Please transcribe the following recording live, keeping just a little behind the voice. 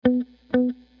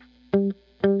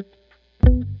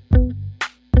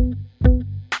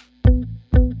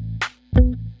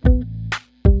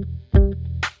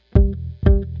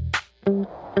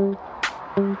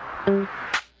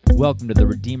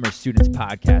Students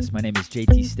Podcast. My name is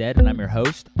JT Stead, and I'm your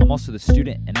host. I'm also the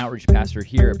student and outreach pastor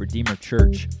here at Redeemer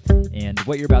Church. And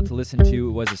what you're about to listen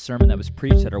to was a sermon that was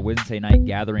preached at our Wednesday night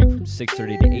gathering from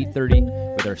 6:30 to 8:30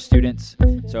 with our students.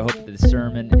 So I hope that the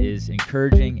sermon is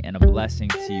encouraging and a blessing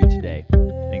to you today.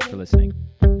 Thanks for listening.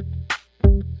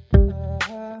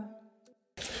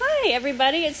 Hi,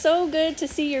 everybody. It's so good to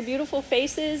see your beautiful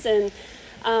faces, and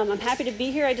I'm happy to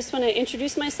be here. I just want to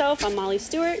introduce myself. I'm Molly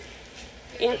Stewart,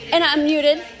 and I'm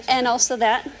muted, and also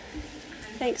that.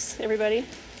 Thanks, everybody.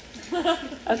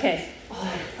 Okay.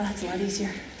 Oh, that's a lot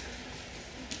easier.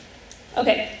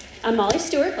 Okay, I'm Molly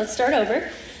Stewart. Let's start over.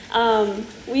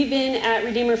 We've been at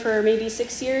Redeemer for maybe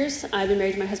 6 years. I've been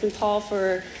married to my husband, Paul,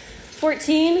 for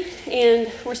 14,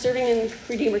 and we're serving in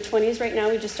Redeemer 20s right now.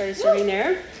 We just started serving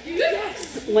there.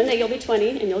 Yes. One day you'll be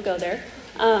 20, and you'll go there.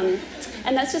 And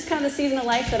that's just kind of the season of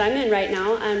life that I'm in right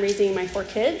now. I'm raising my 4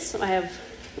 kids. I have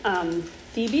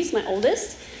Phoebe's my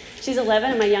oldest. She's 11,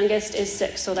 and my youngest is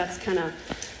 6, so that's kind of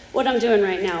what I'm doing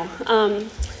right now.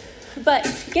 But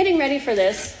getting ready for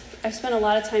this, I've spent a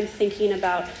lot of time thinking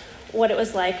about what it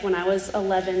was like when I was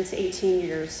 11 to 18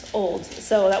 years old.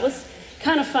 So that was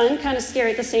kind of fun, kind of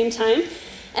scary at the same time.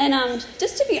 And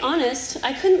just to be honest,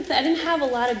 I didn't have a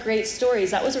lot of great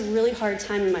stories. That was a really hard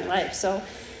time in my life. So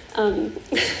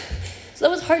that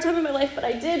was a hard time in my life, but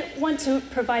I did want to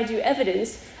provide you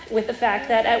evidence with the fact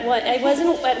that at one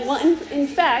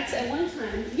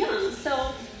time young.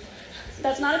 So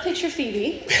that's not a picture of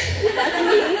Phoebe. That's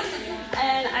me.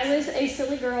 And I was a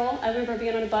silly girl. I remember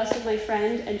being on a bus with my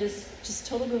friend and just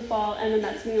total goofball. And then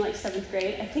that's me like 7th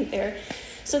grade, I think there.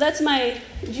 So that's my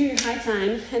junior high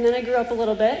time. And then I grew up a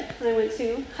little bit, and I went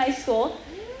to high school.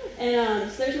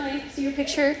 And so there's my senior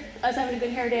picture. I was having a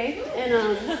good hair day.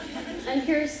 And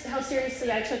here's how seriously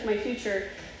I took my future.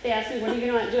 They asked me, what are you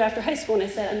going to do after high school? And I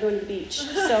said, I'm going to the beach.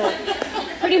 So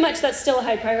pretty much that's still a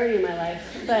high priority in my life.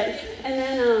 And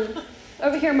then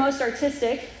over here, most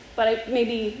artistic, but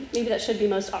maybe that should be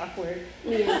most awkward.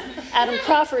 Me and Adam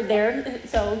Crawford there.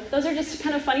 So those are just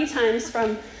kind of funny times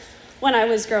from when I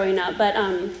was growing up. But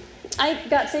I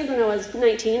got saved when I was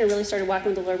 19. I really started walking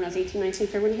with the Lord when I was 18, 19.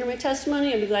 If you want to hear my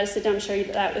testimony, I'd be glad to sit down and share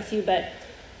that with you. But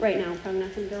right now, I'm probably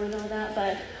not going to go into all that.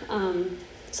 But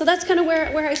so that's kind of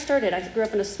where I started. I grew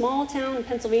up in a small town in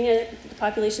Pennsylvania, the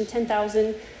population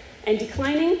 10,000 and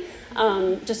declining.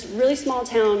 Just really small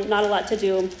town, not a lot to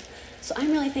do. So I'm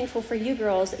really thankful for you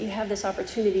girls that you have this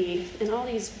opportunity and all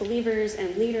these believers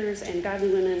and leaders and godly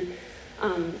women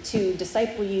to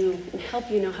disciple you and help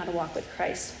you know how to walk with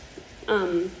Christ.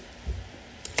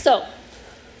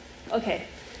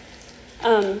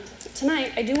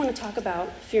 Tonight I do want to talk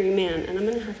about fearing man, and I'm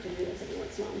going to have to do this every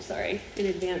once in a while. I'm sorry in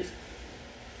advance.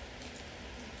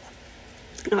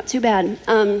 Not too bad.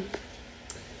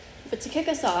 But to kick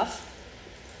us off,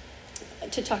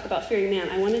 to talk about fearing man,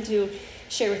 I wanted to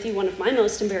share with you one of my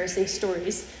most embarrassing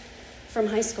stories from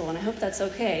high school, and I hope that's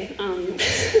okay.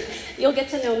 You'll get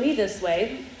to know me this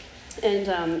way, and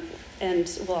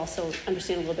we'll also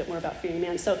understand a little bit more about fearing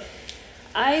man. So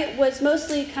I was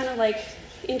mostly kind of like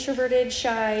introverted,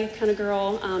 shy kind of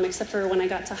girl, except for when I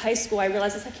got to high school, I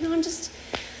realized it's like,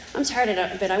 I'm tired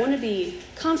of it. I want to be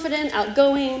confident,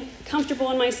 outgoing, comfortable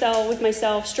with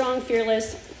myself, strong,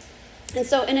 fearless. And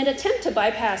so in an attempt to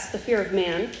bypass the fear of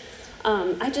man,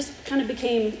 I just kind of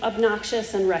became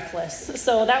obnoxious and reckless.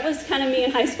 So that was kind of me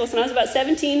in high school. So when I was about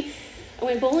 17, I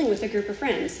went bowling with a group of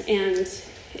friends. And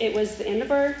it was the end of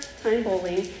our time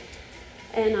bowling.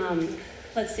 And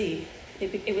let's see,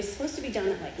 it was supposed to be done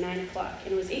at like 9 o'clock.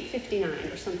 And it was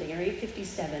 8:59 or something, or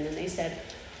 8:57. And they said,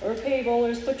 okay,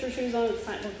 bowlers, put your shoes on, it's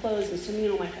time for close. And so me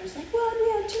and all my friends were like, what? We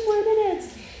have 2 more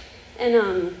minutes.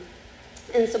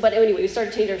 But anyway, we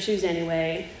started changing our shoes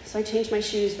anyway. So I changed my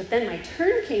shoes, but then my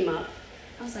turn came up.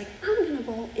 I was like, I'm going to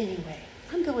bowl anyway.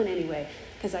 I'm going anyway,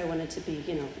 because I wanted to be,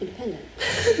 independent.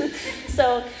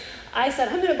 So I said,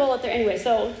 I'm going to bowl up there anyway.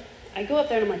 So I go up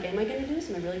there and I'm like, am I going to do this?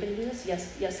 Am I really going to do this?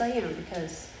 Yes, I am,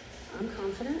 because I'm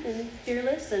confident and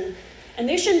fearless, and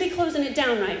they shouldn't be closing it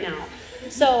down right now.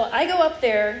 So I go up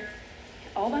there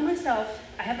all by myself.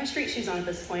 I have my street shoes on at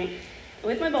this point,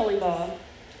 with my bowling ball.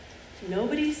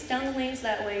 Nobody's down the lanes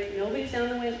that way. Nobody's down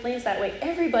the lanes that way.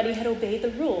 Everybody had obeyed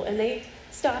the rule, and they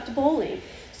stopped bowling.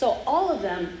 So all of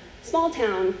them, small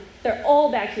town, they're all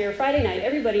back here. Friday night,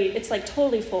 everybody, it's like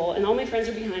totally full, and all my friends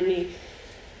are behind me.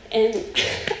 And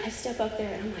I step up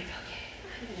there, and I'm like, okay,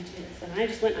 I'm going to do this. And I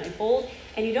just went and I bowled.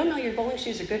 And you don't know your bowling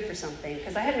shoes are good for something,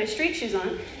 because I had my street shoes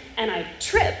on, and I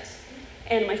tripped,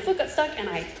 and my foot got stuck, and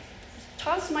I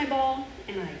tossed my ball,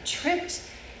 and I tripped,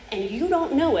 and you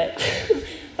don't know it,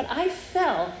 but I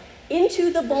fell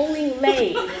into the bowling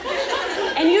lane.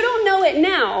 And you don't know it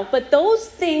now, but those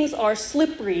things are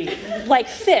slippery, like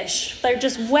fish. They're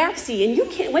just waxy, and you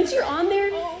can't, once you're on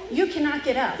there, you cannot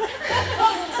get up.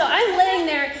 So I'm laying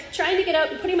there trying to get up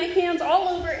and putting my hands all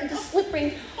over and just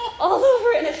slipping all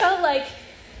over, and it felt like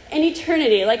an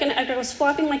eternity, like I was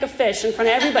flopping like a fish in front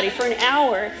of everybody for an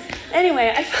hour.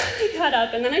 Anyway, I finally got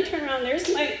up, and then I turned around,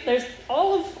 there's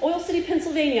all of Oil City,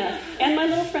 Pennsylvania, and my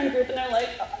little friend group, and they're like,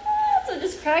 ah, so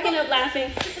just cracking up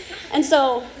laughing. And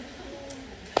so,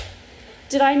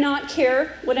 did I not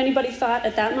care what anybody thought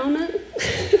at that moment?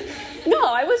 No,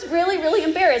 I was really, really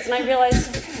embarrassed, and I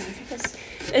realized, okay, I guess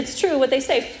it's true what they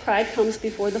say, pride comes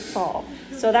before the fall.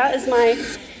 So that is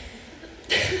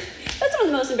that's one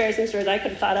of the most embarrassing stories I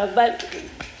could have thought of, but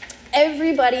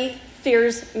everybody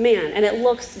fears man, and it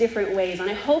looks different ways, and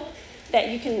I hope that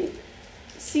you can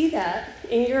see that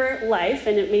in your life,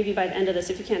 and it maybe by the end of this,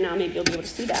 if you can't now, maybe you'll be able to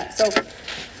see that. So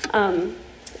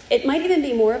it might even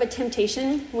be more of a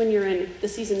temptation when you're in the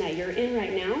season that you're in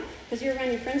right now, because you're around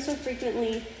your friends so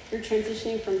frequently, you're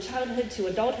transitioning from childhood to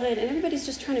adulthood, and everybody's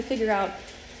just trying to figure out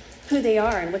who they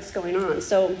are and what's going on.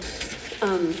 So,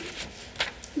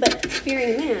 but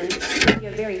fearing man can be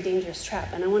a very dangerous trap,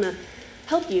 and I want to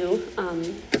help you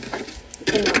and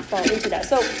not fall into that.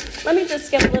 So let me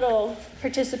just get a little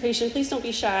participation. Please don't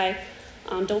be shy.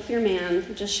 Don't fear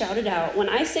man. Just shout it out. When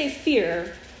I say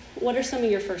fear, what are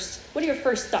your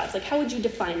first thoughts? Like, how would you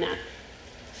define that?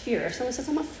 Fear. If someone says,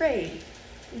 I'm afraid,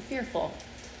 I'm fearful.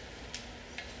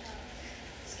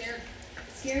 Scared.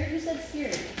 Scared? Who said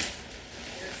scared?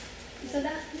 You said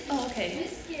that? Oh, okay.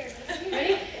 Who's scared?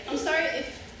 Ready? I'm sorry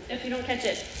if you don't catch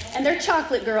it. And they're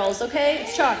chocolate girls, okay?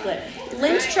 It's chocolate.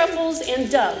 Lint, truffles, and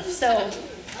Dove. So,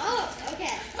 Oh,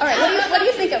 okay. all right. What do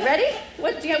you think of? Ready?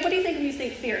 What do you think when you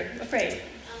think fear? Afraid?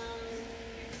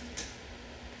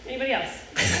 Anybody else?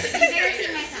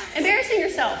 Embarrassing myself. Embarrassing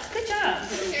yourself. Good job.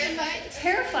 Terrified.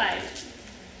 Terrified.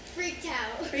 Freaked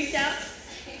out. Freaked out.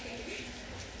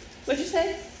 What'd you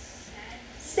say?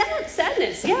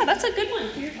 Sadness. Yeah, that's a good one.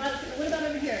 What about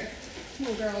over here? Come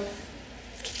on, girls.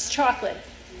 It's chocolate.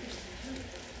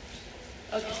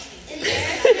 Okay.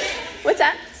 What's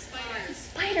that?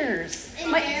 Spiders.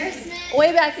 Embarrassment.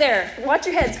 Way back there. Watch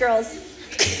your heads, girls.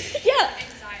 Yeah.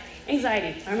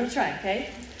 Anxiety. I'm going to try, okay?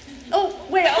 Oh,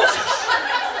 wait. Oh.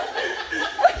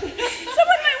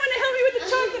 Someone might want to help me with the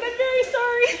chocolate. I'm very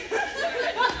sorry.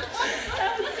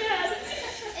 That was bad.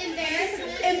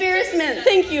 Embarrassment. Embarrassment.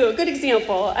 Thank you. Good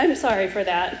example. I'm sorry for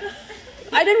that.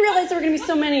 I didn't realize there were going to be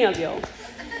so many of you.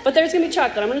 But there's going to be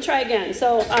chocolate. I'm going to try again.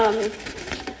 So,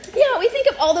 yeah, we think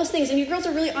of all those things, and you girls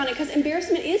are really on it, because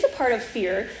embarrassment is a part of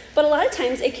fear, but a lot of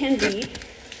times it can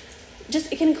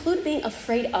include being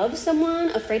afraid of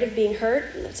someone, afraid of being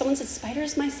hurt. Someone said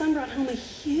spiders. My son brought home a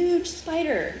huge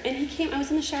spider, and I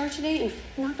was in the shower today, and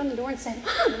he knocked on the door and said,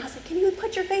 Mom, and I was like, can you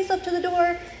put your face up to the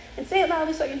door and say it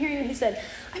loudly so I can hear you? And he said,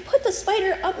 I put the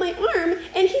spider up my arm,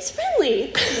 and he's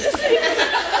friendly. Is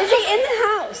he in the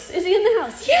house? Is he in the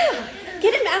house? Yeah.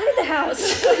 Get him out of the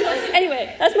house.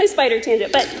 Anyway, that's my spider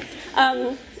tangent. But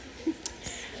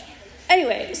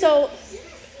anyway, so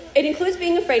it includes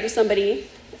being afraid of somebody,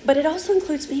 but it also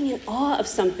includes being in awe of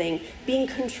something, being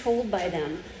controlled by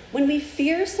them. When we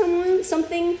fear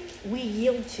something, we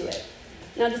yield to it.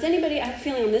 Now, does anybody, I have a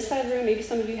feeling on this side of the room, maybe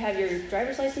some of you have your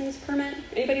driver's license permit?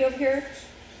 Anybody over here?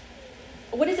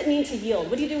 What does it mean to yield?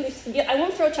 What do you do when you, I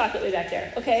won't throw chocolate way back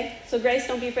there, okay? So Grace,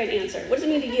 don't be afraid to answer. What does it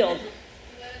mean to yield?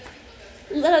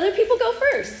 Let other people go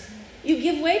first. You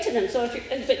give way to them. So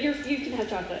you can have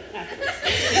chocolate afterwards.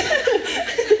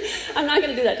 I'm not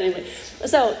going to do that to anybody.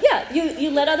 So yeah, you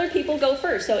let other people go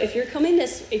first. So if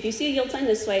you see a yield sign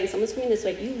this way and someone's coming this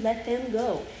way, you let them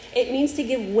go. It means to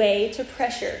give way to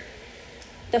pressure.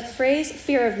 The phrase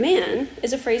fear of man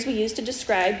is a phrase we use to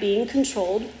describe being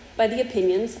controlled by the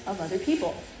opinions of other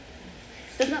people.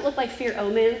 Doesn't that look like fear, oh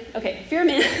man? Okay, fear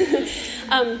man.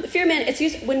 Fear man, it's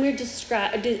used when we're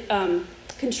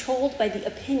controlled by the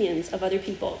opinions of other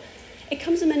people. It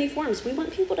comes in many forms. We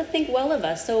want people to think well of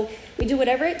us, so we do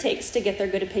whatever it takes to get their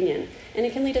good opinion, and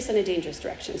it can lead us in a dangerous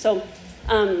direction. So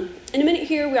in a minute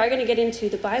here, we are going to get into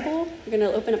the Bible. We're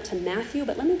going to open up to Matthew,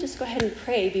 but let me just go ahead and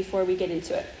pray before we get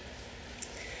into it.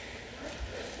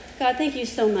 God, thank you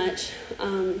so much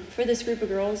for this group of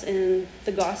girls and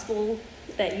the gospel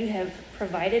that you have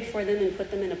provided for them and put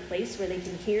them in a place where they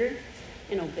can hear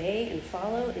and obey and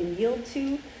follow and yield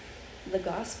to the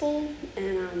gospel.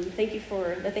 And thank you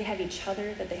for that they have each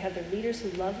other, that they have their leaders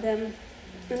who love them.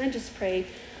 And I just pray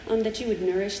that you would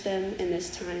nourish them in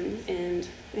this time. And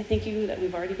I thank you that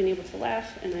we've already been able to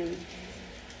laugh. And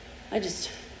I just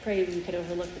pray we could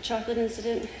overlook the chocolate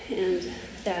incident and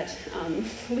that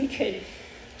we could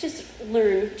just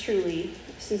learn truly,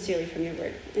 sincerely from your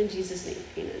word. In Jesus' name,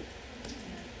 amen.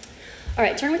 All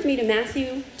right, turn with me to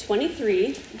Matthew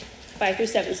 23, 5 through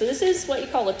 7. So this is what you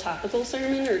call a topical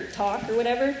sermon or talk or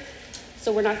whatever.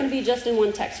 So we're not going to be just in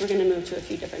one text. We're going to move to a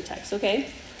few different texts,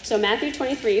 okay? So Matthew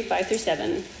 23, 5 through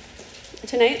 7.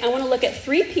 Tonight, I want to look at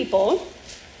 3 people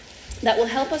that will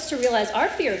help us to realize our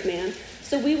fear of man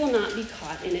so we will not be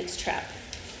caught in its trap.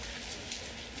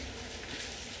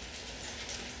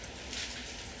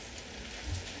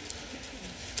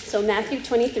 So Matthew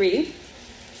 23.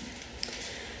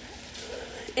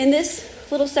 In this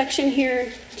little section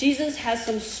here, Jesus has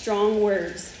some strong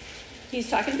words. He's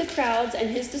talking to the crowds and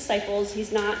his disciples. He's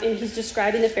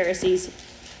describing the Pharisees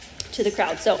to the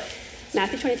crowd. So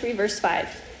Matthew 23, verse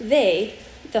 5. They,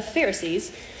 the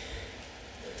Pharisees,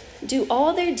 do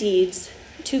all their deeds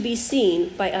to be seen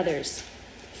by others,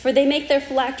 for they make their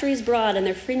phylacteries broad and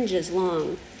their fringes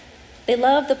long. They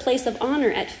love the place of honor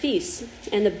at feasts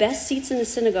and the best seats in the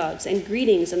synagogues and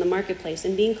greetings in the marketplace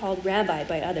and being called rabbi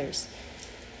by others.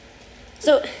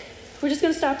 So we're just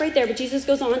going to stop right there, but Jesus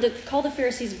goes on to call the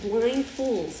Pharisees blind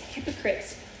fools,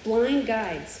 hypocrites, blind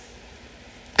guides.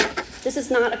 This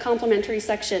is not a complimentary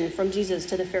section from Jesus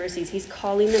to the Pharisees. He's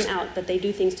calling them out that they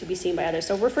do things to be seen by others.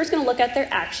 So we're first going to look at their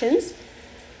actions.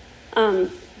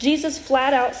 Jesus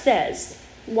flat out says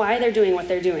why they're doing what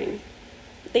they're doing.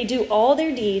 They do all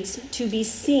their deeds to be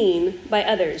seen by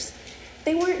others.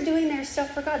 They weren't doing their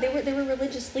stuff for God. They were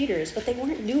religious leaders, but they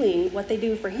weren't doing what they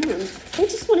do for him. They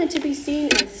just wanted to be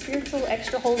seen as spiritual,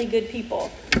 extra holy, good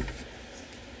people.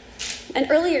 And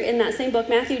earlier in that same book,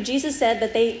 Matthew, Jesus said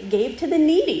that they gave to the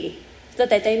needy so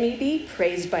that they may be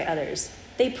praised by others.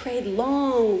 They prayed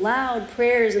long, loud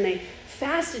prayers, and they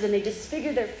fasted, and they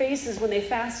disfigured their faces when they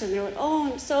fasted. And they're like,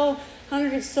 oh, I'm so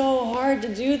hungry. It's so hard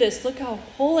to do this. Look how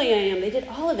holy I am. They did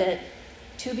all of it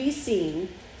to be seen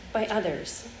by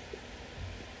others.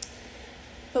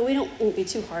 But we won't be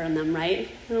too hard on them, right?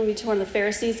 We don't be too hard on the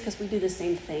Pharisees because we do the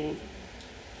same thing.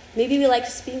 Maybe we like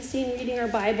being seen reading our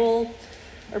Bible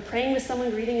or praying with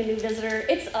someone, greeting a new visitor.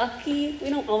 It's ucky. We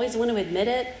don't always want to admit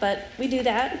it, but we do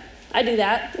that. I do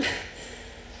that.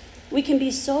 We can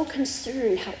be so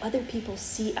concerned how other people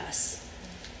see us.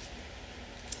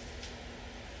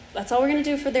 That's all we're going to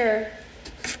do for their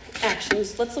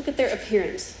actions. Let's look at their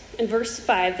appearance. In verse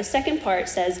 5, the second part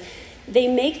says, they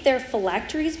make their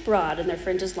phylacteries broad and their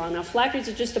fringes long. Now, phylacteries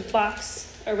are just a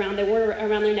box around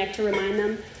their neck to remind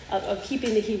them of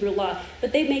keeping the Hebrew law.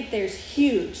 But they make theirs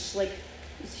huge, like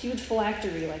this huge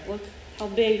phylactery. Like, look how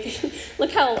big,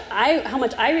 look how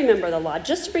much I remember the law,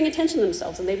 just to bring attention to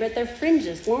themselves. And they make their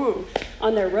fringes long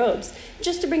on their robes,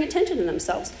 just to bring attention to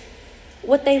themselves.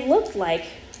 What they looked like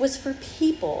was for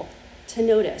people to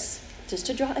notice, just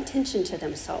to draw attention to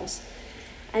themselves.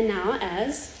 And now,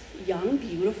 as young,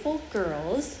 beautiful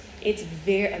girls, it's a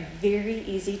very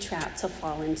easy trap to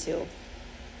fall into.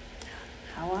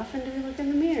 How often do we look in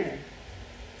the mirror?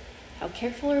 How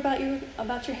careful are about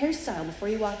your hairstyle before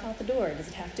you walk out the door? Does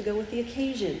it have to go with the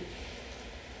occasion?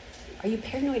 Are you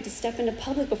paranoid to step into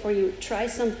public before you try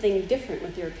something different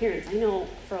with your appearance? I know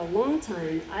for a long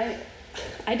time,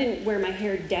 I didn't wear my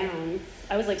hair down.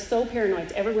 I was like so paranoid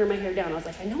to ever wear my hair down. I was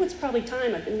like, I know it's probably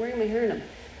time. I've been wearing my hair in a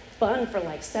bun for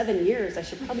like 7 years. I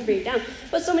should probably bring it down.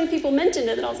 But so many people mentioned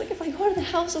it that I was like, if I go to the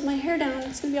house with my hair down,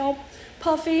 it's going to be all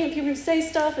puffy and people are going to say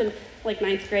stuff. And like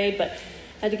 9th grade, but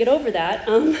I had to get over that.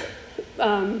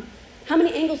 How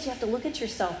many angles do you have to look at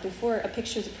yourself before a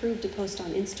picture is approved to post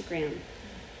on Instagram?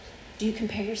 Do you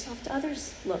compare yourself to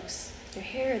others' looks? Their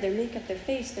hair, their makeup, their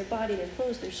face, their body, their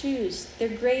clothes, their shoes, their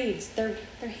grades, their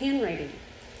handwriting.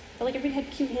 I felt like everybody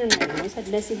had cute handwriting. I always had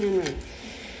messy handwriting.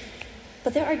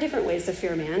 But there are different ways to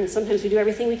fear man, and sometimes we do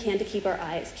everything we can to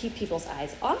keep people's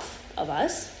eyes off of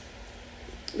us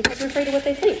because we're afraid of what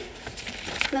they think.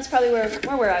 And that's probably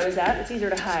where I was at. It's easier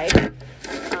to hide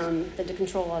than to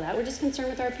control all that. We're just concerned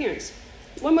with our appearance.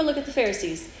 One more look at the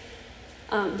Pharisees.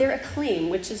 Their acclaim,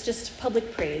 which is just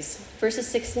public praise, verses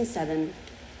 6 and 7.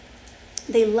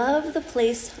 They love the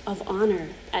place of honor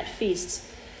at feasts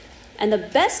and the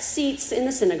best seats in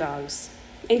the synagogues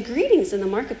and greetings in the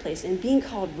marketplace and being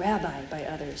called rabbi by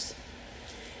others.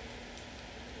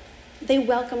 They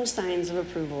welcomed signs of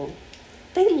approval.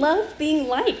 They loved being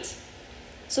liked.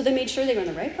 So they made sure they were in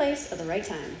the right place at the right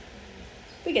time.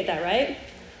 We get that, right?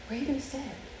 Where are you going to sit?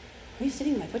 Who are you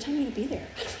sitting with? What time are you going to be there?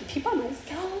 I don't want to be by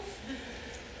myself.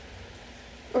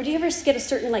 Or do you ever get a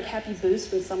certain happy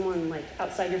boost when someone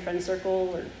outside your friend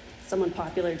circle or someone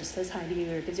popular just says hi to you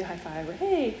or gives you a high five or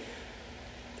hey?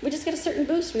 We just get a certain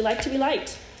boost. We like to be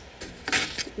liked.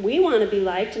 We want to be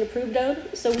liked and approved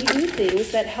of, so we do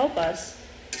things that help us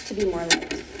to be more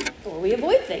liked. Or we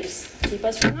avoid things to keep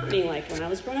us from not being liked. When I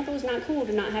was growing up, it was not cool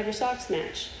to not have your socks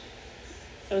match.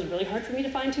 It was really hard for me to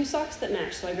find 2 socks that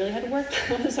matched, so I really had to work.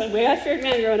 That was the way I feared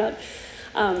man growing up.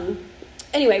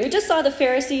 Anyway, we just saw the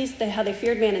Pharisees, how they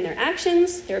feared man in their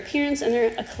actions, their appearance, and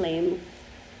their acclaim.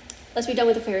 Let's be done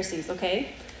with the Pharisees,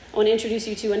 okay? I want to introduce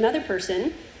you to another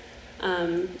person.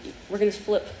 We're going to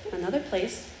flip another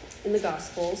place in the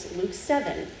Gospels, Luke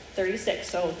 7:36.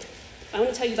 So I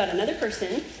want to tell you about another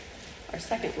person, our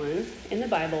second one, in the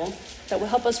Bible, that will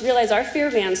help us realize our fear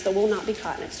of man so we'll not be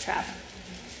caught in its trap.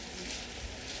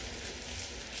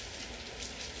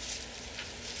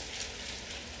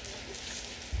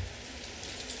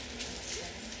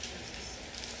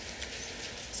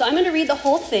 So I'm going to read the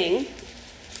whole thing,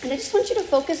 and I just want you to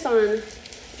focus on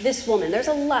this woman. There's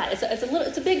a lot.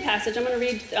 It's a big passage. I'm going to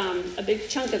read a big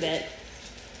chunk of it,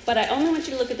 but I only want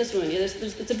you to look at this woman.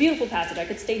 It's a beautiful passage. I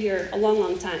could stay here a long,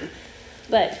 long time,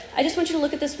 but I just want you to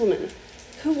look at this woman.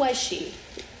 Who was she?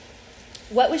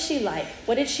 What was she like?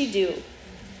 What did she do?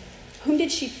 Whom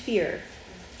did she fear?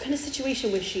 What kind of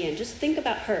situation was she in? Just think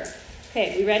about her.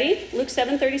 Okay, we ready? Luke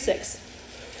 7:36.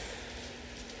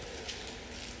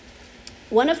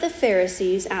 One of the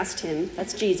Pharisees asked him,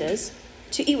 that's Jesus,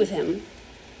 to eat with him.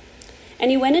 And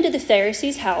he went into the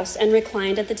Pharisee's house and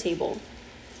reclined at the table.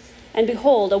 And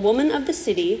behold, a woman of the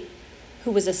city,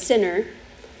 who was a sinner,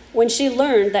 when she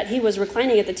learned that he was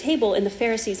reclining at the table in the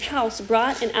Pharisee's house,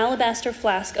 brought an alabaster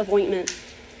flask of ointment.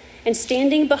 And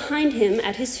standing behind him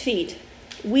at his feet,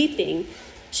 weeping,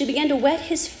 she began to wet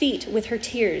his feet with her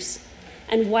tears,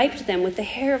 and wiped them with the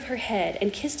hair of her head,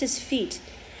 and kissed his feet,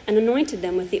 and anointed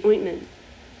them with the ointment.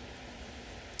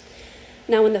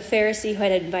 Now when the Pharisee who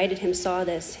had invited him saw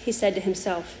this, he said to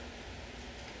himself,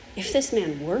 if this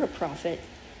man were a prophet,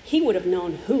 he would have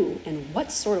known who and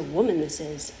what sort of woman this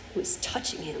is who is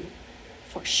touching him,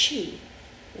 for she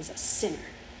is a sinner.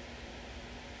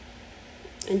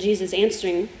 And Jesus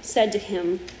answering said to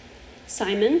him,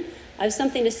 Simon, I have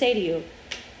something to say to you.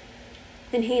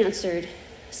 And he answered,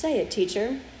 say it,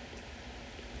 teacher.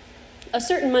 A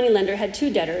certain moneylender had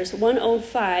 2 debtors. One owed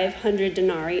 500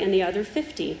 denarii and the other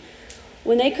 50.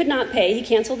 When they could not pay, he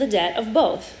canceled the debt of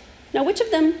both. Now which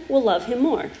of them will love him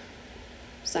more?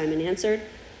 Simon answered,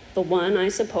 the one, I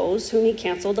suppose, whom he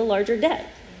canceled the larger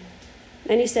debt.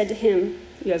 And he said to him,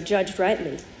 you have judged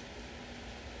rightly.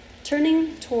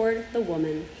 Turning toward the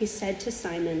woman, he said to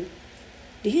Simon,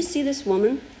 do you see this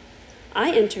woman?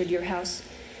 I entered your house.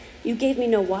 You gave me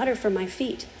no water for my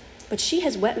feet, but she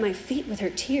has wet my feet with her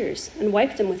tears and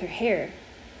wiped them with her hair.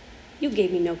 You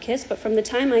gave me no kiss, but from the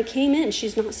time I came in,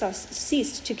 she's not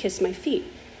ceased to kiss my feet.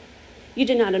 You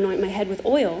did not anoint my head with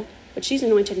oil, but she's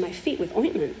anointed my feet with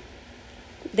ointment.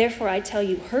 Therefore I tell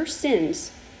you, her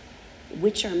sins,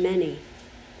 which are many,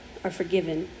 are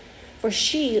forgiven, for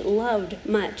she loved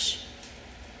much.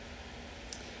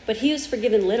 But he who's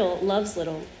forgiven little loves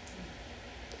little.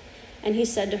 And he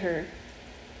said to her,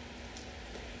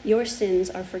 your sins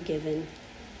are forgiven.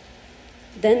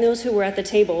 Then those who were at the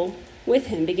table with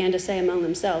him began to say among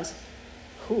themselves,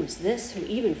 who is this who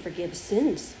even forgives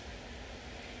sins?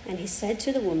 And he said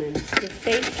to the woman, your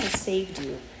faith has saved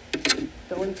you.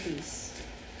 Go in peace.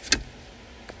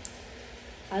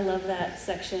 I love that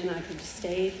section. I could just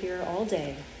stay here all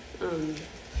day.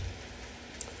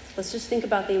 Let's just think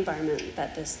about the environment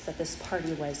that this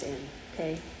party was in,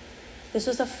 okay? This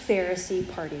was a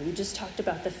Pharisee party. We just talked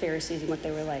about the Pharisees and what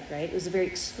they were like, right? It was a very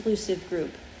exclusive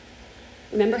group.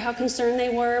 Remember how concerned they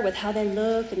were with how they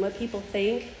look and what people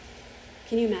think?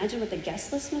 Can you imagine what the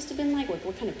guest list must have been like?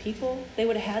 What kind of people they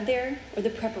would have had there? Or the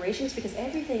preparations? Because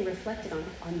everything reflected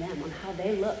on them, on how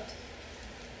they looked.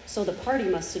 So the party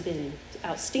must have been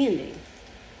outstanding.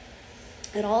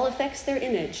 It all affects their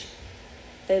image.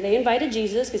 They invited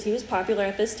Jesus because he was popular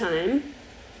at this time.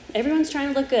 Everyone's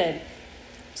trying to look good.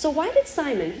 So why did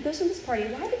Simon, he goes to this party,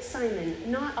 why did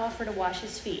Simon not offer to wash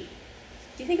his feet?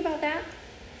 Do you think about that?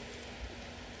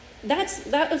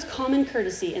 That was common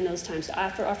courtesy in those times,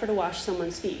 to offer to wash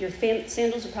someone's feet. Your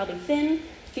sandals are probably thin,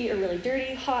 feet are really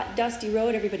dirty, hot, dusty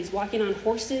road, everybody's walking on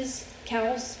horses,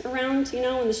 cows around,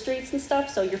 in the streets and stuff,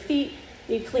 so your feet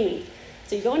need cleaning.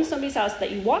 So you go into somebody's house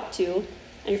that you walk to,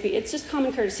 and your feet, it's just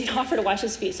common courtesy to offer to wash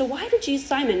his feet. So why did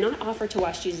Simon not offer to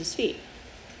wash Jesus' feet?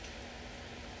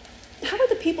 How would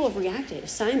the people have reacted if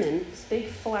Simon, this big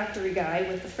phylactery guy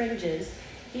with the fringes,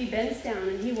 he bends down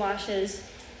and he washes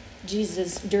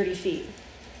Jesus' dirty feet?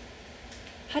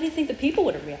 How do you think the people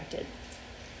would have reacted?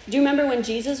 Do you remember when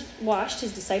Jesus washed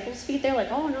his disciples' feet? They're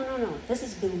like, oh, no, this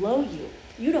is below you.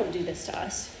 You don't do this to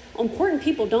us. Important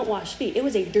people don't wash feet. It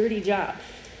was a dirty job.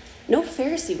 No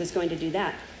Pharisee was going to do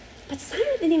that. But Simon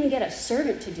didn't even get a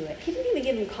servant to do it. He didn't even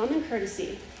give him common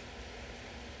courtesy.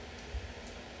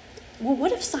 Well,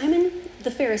 what if Simon, the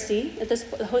Pharisee,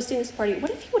 hosting this party, what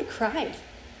if he would have cried?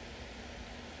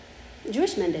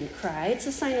 Jewish men didn't cry. It's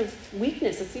a sign of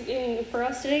weakness. It's for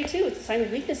us today, too. It's a sign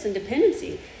of weakness and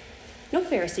dependency. No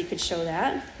Pharisee could show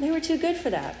that. They were too good for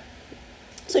that.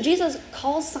 So Jesus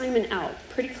calls Simon out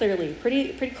pretty clearly,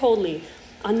 pretty coldly,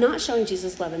 on not showing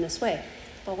Jesus' love in this way.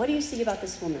 But what do you see about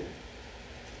this woman?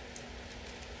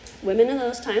 Women in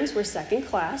those times were second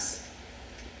class.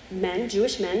 Men,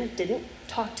 Jewish men, didn't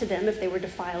talk to them if they were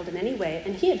defiled in any way.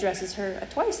 And he addresses her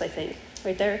twice, I think,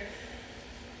 right there.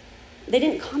 They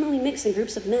didn't commonly mix in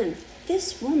groups of men.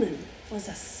 This woman was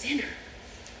a sinner.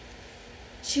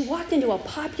 She walked into a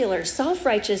popular,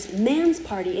 self-righteous man's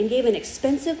party and gave an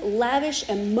expensive, lavish,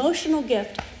 emotional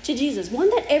gift to Jesus, one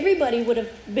that everybody would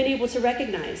have been able to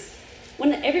recognize,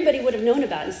 one that everybody would have known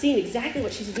about and seen exactly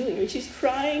what she's doing. I mean, she's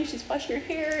crying, she's washing her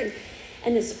hair,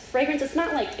 and this fragrance, it's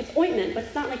ointment, but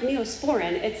it's not like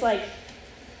Neosporin. It's like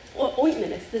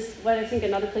ointment. It's this, what I think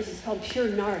in other places is called pure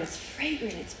nard. It's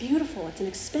fragrant, it's beautiful, it's an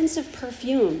expensive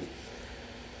perfume.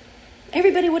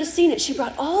 Everybody would have seen it. She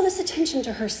brought all this attention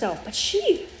to herself, but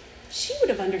she would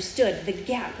have understood the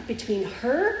gap between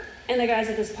her and the guys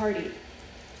at this party.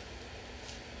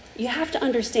 You have to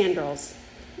understand, girls,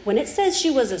 when it says she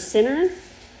was a sinner,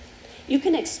 you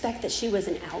can expect that she was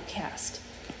an outcast,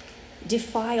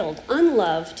 defiled,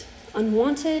 unloved,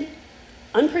 unwanted,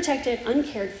 unprotected,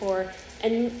 uncared for,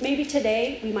 and maybe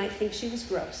today we might think she was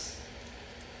gross.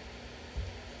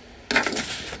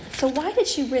 So why did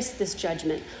she risk this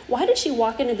judgment? Why did she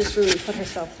walk into this room and put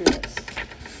herself through this?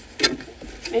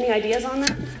 Any ideas on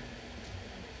that?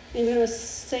 Anyone want to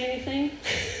say anything?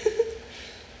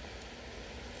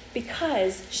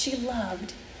 Because she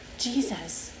loved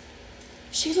Jesus.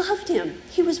 She loved him.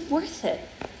 He was worth it.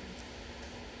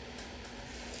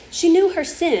 She knew her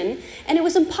sin, and it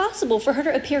was impossible for her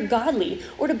to appear godly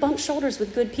or to bump shoulders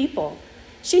with good people.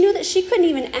 She knew that she couldn't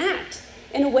even act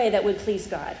in a way that would please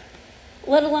God,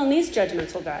 let alone these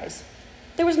judgmental guys.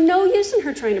 There was no use in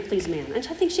her trying to please man, and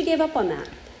I think she gave up on that.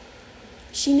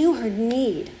 She knew her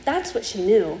need. That's what she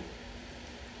knew.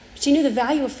 She knew the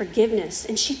value of forgiveness,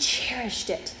 and she cherished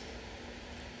it.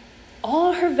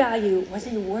 All her value was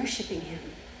in worshiping him.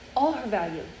 All her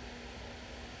value.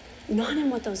 Not in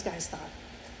what those guys thought.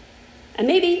 And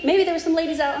maybe there were some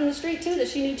ladies out on the street, too, that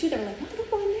she knew, too. They were like, no,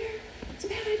 don't go in there. It's a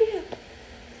bad idea.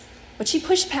 But she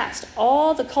pushed past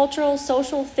all the cultural,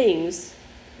 social things,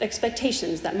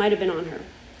 expectations that might have been on her.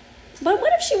 But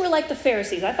what if she were like the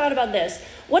Pharisees? I thought about this.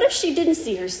 What if she didn't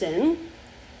see her sin,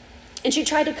 and she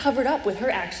tried to cover it up with her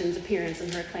actions, appearance,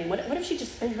 and her claim? What if she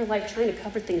just spent her life trying to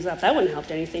cover things up? That wouldn't have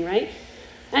helped anything, right?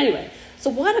 Anyway, so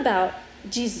what about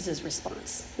Jesus'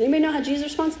 response? Anybody know how Jesus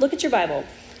responds? Look at your Bible.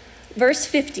 Verse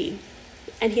 50.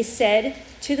 And he said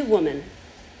to the woman,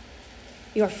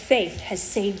 your faith has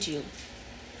saved you.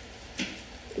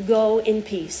 Go in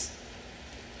peace.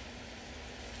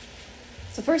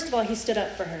 So first of all, he stood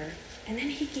up for her, and then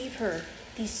he gave her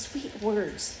these sweet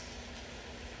words.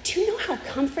 Do you know how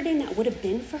comforting that would have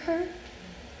been for her?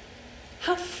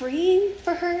 How freeing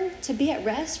for her to be at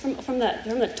rest from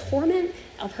the torment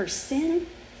of her sin,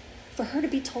 for her to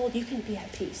be told you can be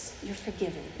at peace. You're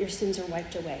forgiven. Your sins are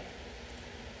wiped away.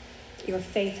 Your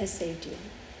faith has saved you.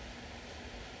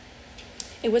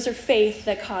 It was her faith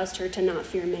that caused her to not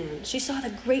fear man. She saw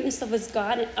the greatness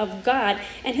of God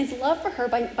and his love for her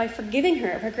by forgiving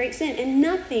her of her great sin, and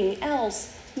nothing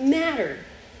else mattered.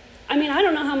 I mean, I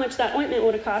don't know how much that ointment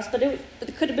would have cost, but it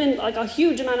could have been like a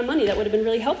huge amount of money that would have been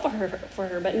really helpful for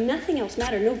her, but nothing else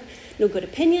mattered. No good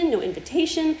opinion, no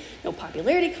invitation, no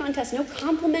popularity contest, no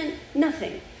compliment,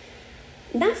 nothing.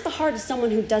 And that's the heart of someone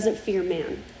who doesn't fear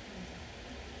man.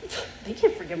 They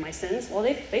can't forgive my sins. Well,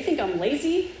 they think I'm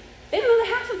lazy. They don't know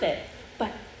the half of it.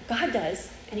 But God does,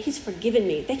 and he's forgiven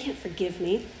me. They can't forgive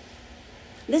me.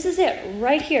 This is it,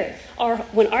 right here.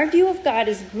 When our view of God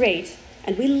is great,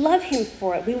 and we love him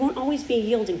for it, we won't always be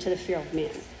yielding to the fear of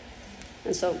man.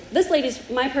 And so this lady's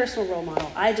my personal role model.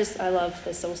 I love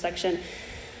this little section.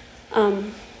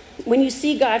 When you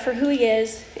see God for who he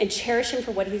is and cherish him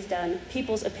for what he's done,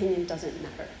 people's opinion doesn't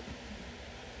matter.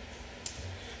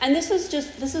 And this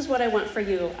is what I want for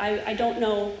you. I don't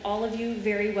know all of you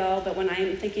very well, but when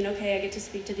I'm thinking, okay, I get to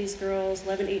speak to these girls,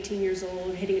 11, 18 years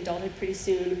old, hitting adulthood pretty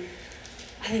soon,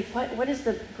 I think, what is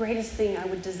the greatest thing I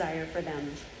would desire for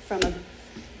them from a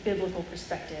biblical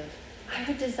perspective? I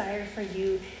would desire for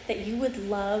you that you would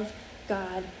love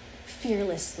God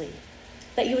fearlessly,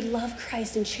 that you would love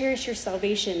Christ and cherish your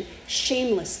salvation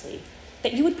shamelessly,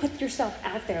 that you would put yourself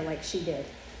out there like she did,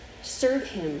 serve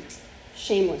him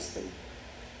shamelessly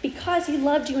because he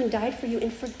loved you and died for you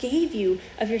and forgave you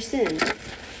of your sin.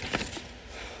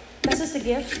 That's just a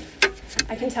gift.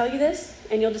 I can tell you this,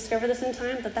 and you'll discover this in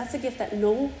time, that's a gift that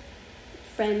no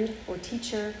friend or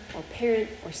teacher or parent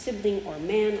or sibling or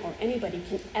man or anybody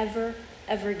can ever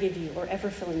give you or ever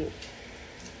fill in you.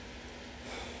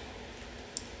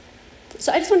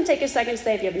 So I just want to take a second to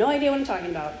say, if you have no idea what I'm talking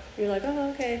about, you're like,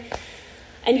 oh, okay,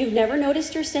 and you've never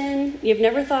noticed your sin, you've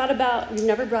never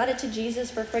brought it to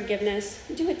Jesus for forgiveness,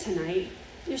 do it tonight.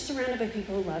 You're surrounded by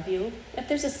people who love you. If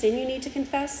there's a sin you need to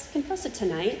confess it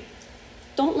tonight.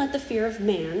 Don't let the fear of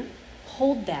man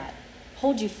hold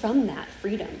you from that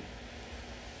freedom.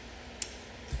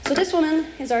 So this woman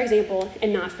is our example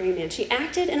in not fearing man. She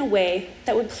acted in a way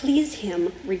that would please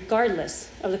him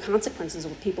regardless of the consequences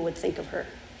of what people would think of her.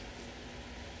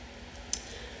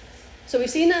 So we've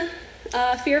seen the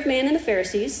fear of man in the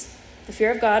Pharisees, the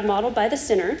fear of God modeled by the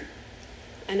sinner,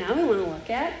 and now we want to look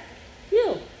at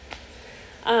you.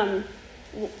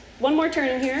 One more turn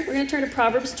in here. We're going to turn to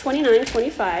Proverbs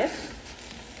 29:25.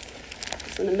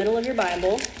 It's in the middle of your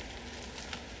Bible.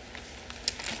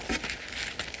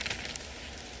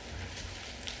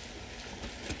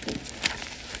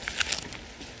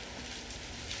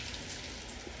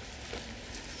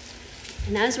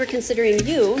 And as we're considering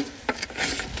you,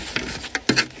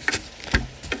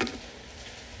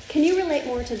 can you relate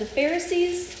more to the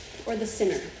Pharisees or the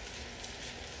sinner?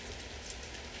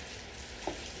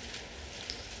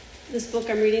 This book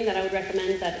I'm reading that I would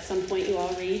recommend that at some point you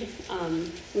all read,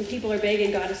 When People Are Big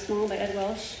and God is Small by Ed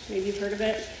Welch. Maybe you've heard of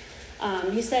it.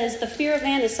 He says, the fear of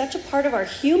man is such a part of our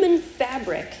human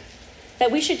fabric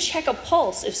that we should check a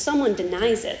pulse if someone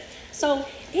denies it. So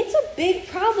it's a big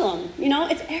problem.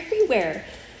 It's everywhere.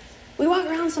 We walk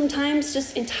around sometimes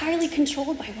just entirely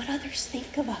controlled by what others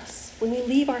think of us when we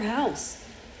leave our house.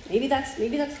 Maybe that's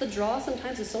the draw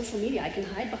sometimes of social media. I can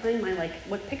hide behind my,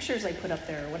 what pictures I put up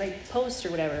there, or what I post or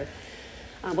whatever.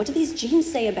 What do these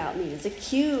jeans say about me? Is it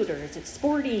cute, or is it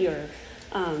sporty, or,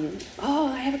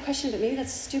 I have a question, but maybe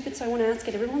that's stupid, so I want to ask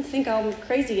it. Everyone will think I'm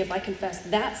crazy if I confess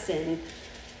that sin.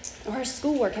 Or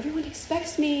schoolwork. Everyone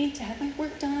expects me to have my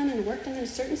work done and work done at a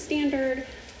certain standard.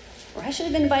 Or I should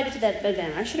have been invited to that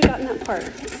event. I should have gotten that part.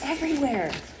 It's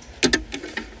everywhere.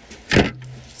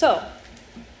 So,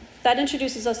 that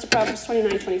introduces us to Proverbs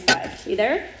 29:25. You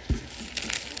there?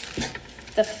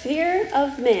 The fear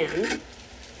of man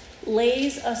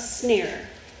lays a snare.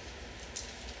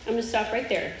 I'm going to stop right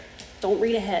there. Don't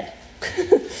read ahead.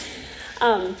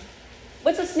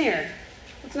 What's a snare?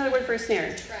 What's another word for a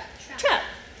snare? Trap.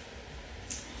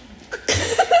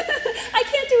 I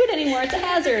can't do it anymore. It's a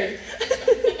hazard.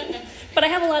 But I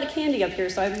have a lot of candy up here,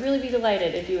 so I'd really be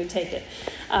delighted if you would take it.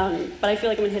 But I feel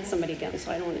like I'm going to hit somebody again,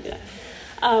 so I don't want to do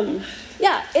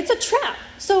that. It's a trap.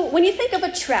 So when you think of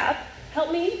a trap,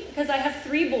 help me, because I have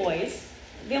 3 boys.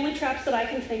 The only traps that I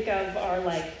can think of are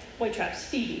boy traps.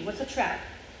 Phoebe, what's a trap?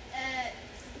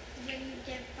 When you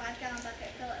get 5-gallon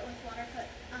bucket, fill it with water, put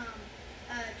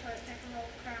toilet paper roll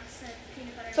across it,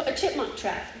 peanut butter. So a chipmunk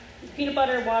trap. Peanut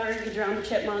butter, water, you drown the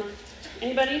chipmunk.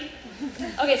 Anybody?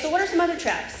 Okay, so what are some other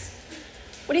traps?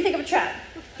 What do you think of a trap?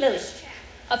 Lily?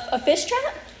 A fish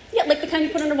trap? Yeah, like the kind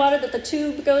you put underwater that the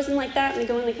tube goes in like that and they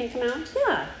go in and they can't come out?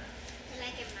 Yeah.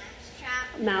 Like a mouse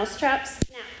trap. Mouse traps.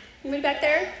 Now, anybody back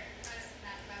there?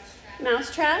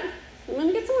 Mouse trap. Let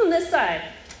me get someone on this side.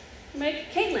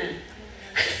 Caitlin.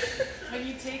 When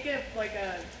you take a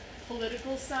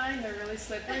political sign, they're really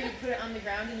slippery, you put it on the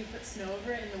ground and you put snow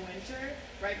over it in the winter,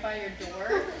 right by your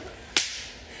door.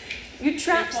 You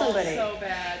trap somebody. So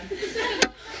bad.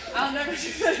 I'll never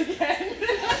do that again.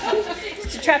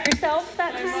 Did you trap yourself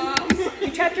that My time? mom.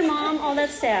 You trapped your mom? Oh,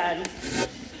 that's sad.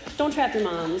 Don't trap your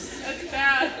moms. That's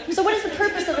bad. So what is the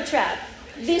purpose of a trap?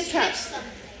 These traps.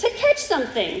 To catch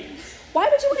something. Why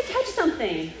would you want to catch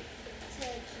something?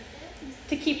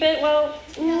 To keep it? Well,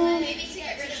 Maybe to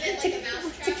get rid of it, like a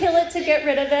mouse trap. to kill it, to get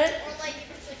rid of it. Or if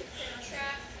it's a prank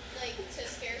trap, to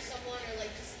scare someone, or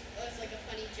just as a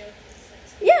funny joke.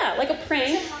 Yeah, like a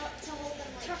prank. To hold them,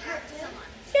 to hurt someone.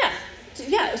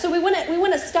 Yeah. So we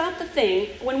want to stop the thing.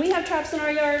 When we have traps in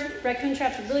our yard, raccoon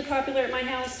traps are really popular at my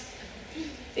house.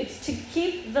 It's to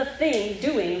keep the thing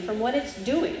doing from what it's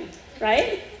doing,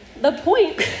 right? The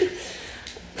point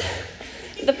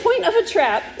of a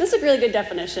trap, this is a really good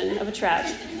definition of a trap.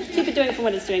 Keep it doing from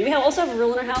what it's doing. We also have a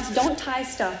rule in our house, don't tie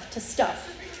stuff to stuff.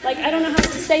 I don't know how to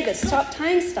say this. Stop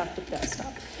tying stuff to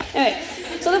stuff. Anyway,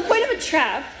 so the point of a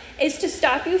trap is to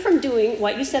stop you from doing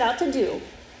what you set out to do.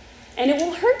 And it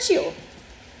will hurt you.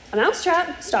 A mouse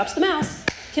trap stops the mouse,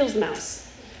 kills the mouse.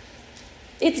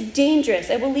 It's dangerous.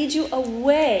 It will lead you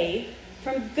away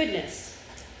from goodness.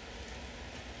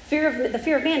 The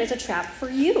fear of man is a trap for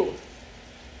you.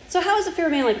 So how is the fear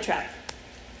of man like a trap?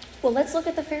 Well, let's look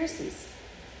at the Pharisees.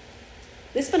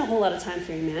 They spent a whole lot of time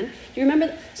fearing man. Do you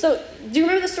remember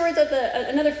the story of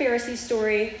another Pharisee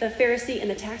story, the Pharisee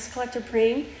and the tax collector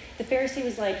praying? The Pharisee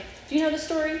was like, do you know the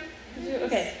story?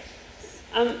 Okay.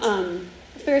 The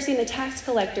Pharisee and the tax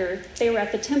collector, they were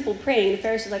at the temple praying. The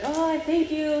Pharisee was like, oh, I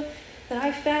thank you that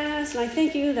I fast, and I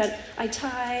thank you that I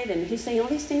tithe. And he's saying all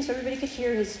these things so everybody could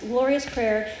hear his glorious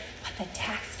prayer. But the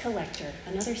tax collector,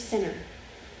 another sinner,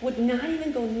 would not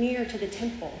even go near to the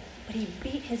temple, but he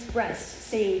beat his breast,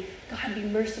 saying, God, be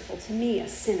merciful to me, a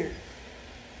sinner.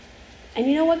 And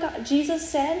you know what Jesus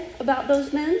said about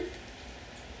those men?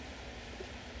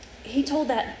 He told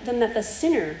them that the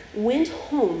sinner went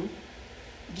home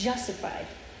justified,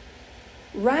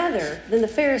 rather than the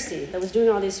Pharisee that was doing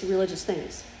all these religious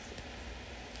things.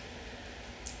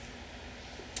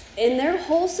 In their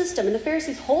whole system, in the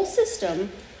Pharisees' whole system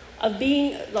of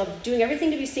doing everything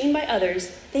to be seen by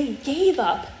others, they gave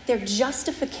up their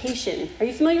justification. Are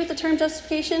you familiar with the term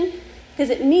justification? Because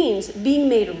it means being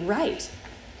made right.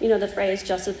 You know the phrase,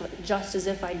 just as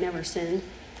if I'd never sinned.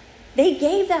 They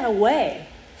gave that away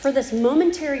for this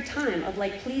momentary time of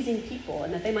pleasing people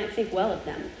and that they might think well of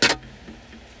them.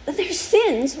 But their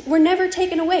sins were never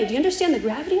taken away. Do you understand the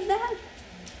gravity of that?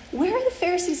 Where are the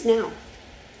Pharisees now?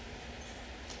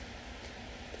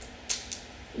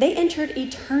 They entered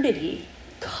eternity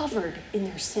covered in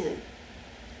their sin.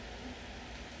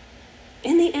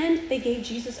 In the end, they gave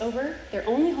Jesus over, their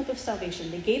only hope of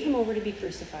salvation. They gave him over to be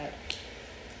crucified.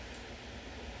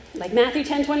 Like Matthew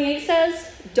 10:28 says,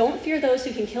 don't fear those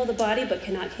who can kill the body but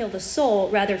cannot kill the soul.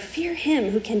 Rather, fear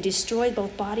him who can destroy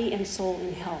both body and soul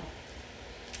in hell.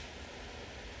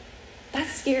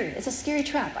 That's scary. It's a scary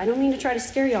trap. I don't mean to try to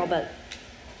scare y'all, but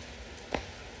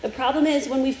the problem is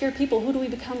when we fear people, who do we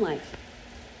become like?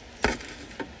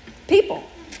 People.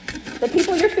 The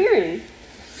people you're fearing.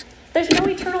 There's no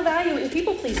eternal value in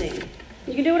people pleasing.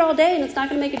 You can do it all day and it's not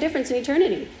going to make a difference in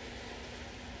eternity.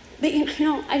 But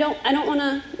I don't want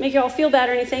to make you all feel bad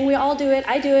or anything. We all do it.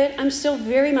 I do it. I'm still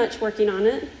very much working on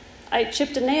it. I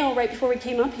chipped a nail right before we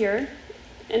came up here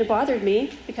and it bothered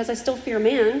me because I still fear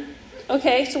man.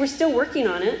 Okay, so we're still working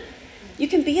on it. You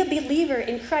can be a believer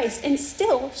in Christ and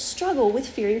still struggle with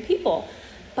fearing people,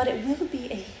 but it will be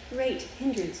a great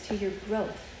hindrance to your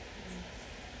growth.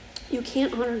 You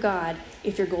can't honor God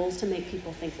if your goal is to make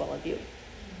people think well of you.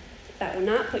 That will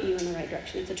not put you in the right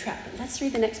direction. It's a trap. But let's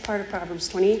read the next part of Proverbs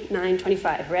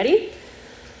 29:25. Ready?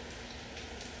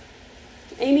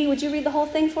 Amy, would you read the whole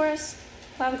thing for us?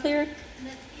 Loud and clear? The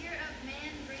fear of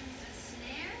man brings a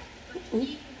snare, but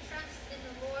he who trusts in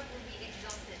the Lord will be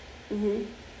exalted.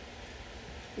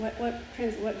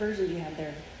 What version do you have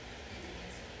there?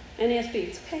 NASB.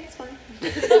 It's okay, it's fine.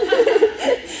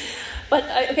 But,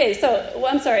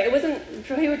 I'm sorry. It wasn't,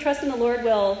 he who trusts in the Lord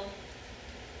will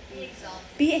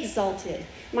be exalted.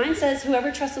 Mine says,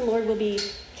 whoever trusts in the Lord will be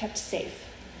kept safe.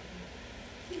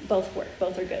 Both work.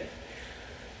 Both are good.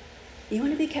 You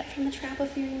want to be kept from the trap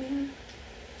of fearing man?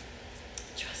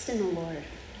 Trust in the Lord.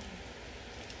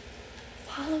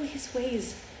 Follow his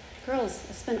ways. Girls,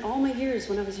 I spent all my years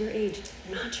when I was your age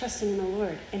not trusting in the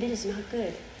Lord, and it is not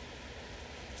good.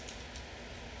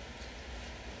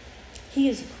 He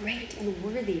is great and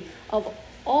worthy of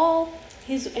all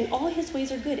his ways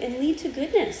are good and lead to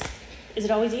goodness. Is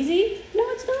it always easy? No,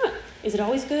 it's not. Is it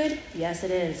always good? Yes,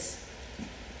 it is.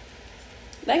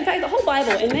 In fact, the whole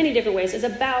Bible, in many different ways, is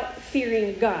about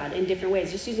fearing God in different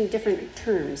ways, just using different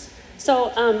terms.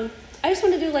 So I just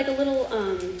want to do a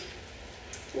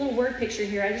little word picture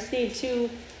here. I just need two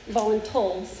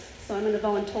voluntolds. So I'm going to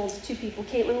voluntold two people.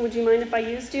 Caitlin, would you mind if I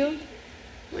used you?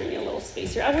 I need a little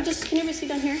space here. Can you ever see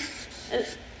down here?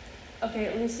 Okay,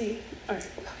 let me see. All right.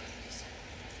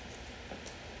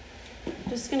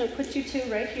 Just going to put you two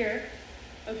right here.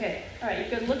 Okay. All right. You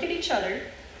can look at each other.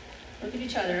 Look at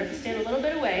each other. Stand a little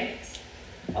bit away.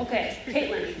 Okay.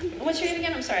 Caitlin. What's your name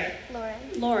again? I'm sorry.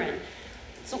 Lauren.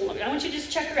 So I want you to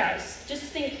just check her out. Just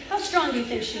think, how strong do you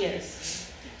think she is?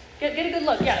 Get a good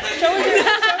look. Yeah. Show her your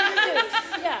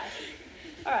glutes. Yeah.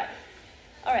 All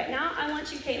right. Now I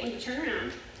want you, Caitlin, to turn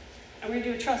around. And we're going to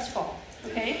do a trust fall.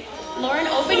 Okay? Lauren,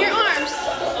 open your arms.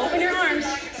 Open your arms.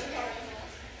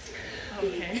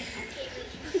 Okay.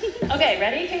 Okay,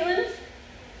 ready, Caitlin?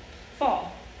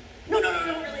 Fall. No,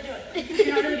 don't really do it.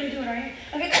 You're not really going to do it, are you?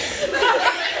 Okay.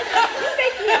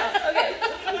 Fake me out. Okay.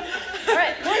 All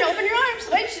right, Lauren, open your arms.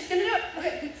 Wait, she's going to do it.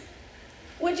 Okay.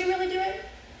 Would you really do it?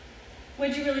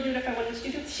 Would you really do it if I wanted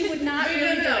you to? She would not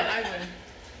really do it. I would.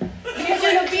 Because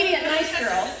you're an obedient, nice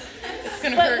girl. It's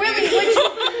going to But hurt really, you.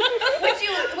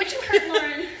 would you hurt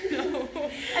Lauren? No.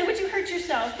 And would you hurt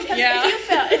yourself? Because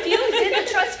Because if you did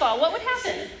the trust fall, what would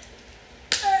happen?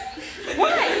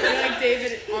 Why? You're like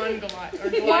David on Goliath, or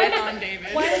Goliath on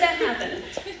David. Why did that happen?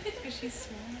 Because she's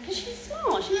small. Because she's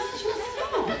small. She's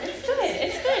small. It's good.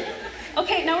 It's good.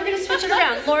 Okay, now we're going to switch it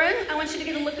around. Lauren, I want you to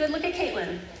get a good look at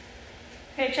Caitlin.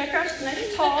 Okay, check her out. She's nice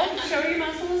and tall. Show her your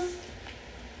muscles.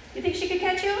 You think she could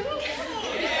catch you?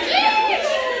 Yeah.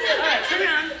 All right, turn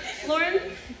around.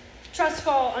 Lauren, trust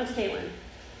fall onto Caitlin.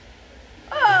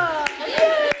 Oh,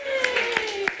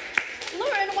 yay!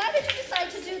 Lauren, why did you decide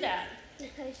to do that?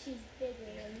 Because she's bigger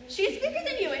than me. She's bigger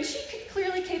than you, and she could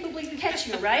clearly capably catch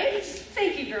you, right?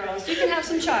 Thank you, girls. You can have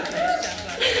some chocolate.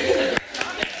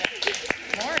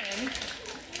 Lauren.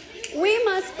 We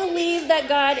must believe that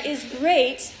God is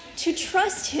great to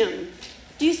trust him.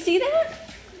 Do you see that?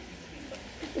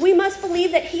 We must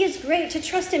believe that he is great to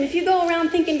trust him. If you go around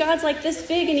thinking God's like this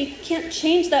big and he can't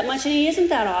change that much and he isn't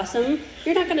that awesome,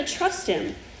 you're not going to trust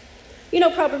him. You know,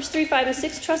 Proverbs 3, 5, and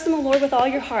 6, trust in the Lord with all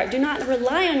your heart. Do not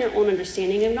rely on your own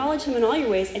understanding. Acknowledge him in all your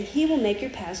ways, and he will make your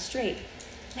paths straight.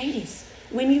 Ladies,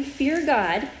 when you fear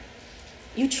God,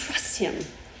 you trust him.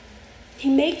 He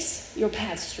makes your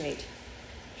paths straight.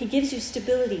 He gives you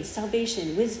stability,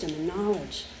 salvation, wisdom, and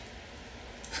knowledge.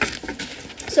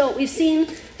 So we've seen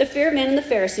the fear of man and the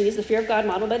Pharisees, the fear of God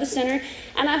modeled by the sinner,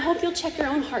 and I hope you'll check your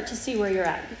own heart to see where you're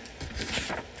at.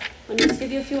 Let me just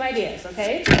give you a few ideas,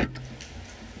 okay?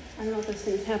 I don't know if this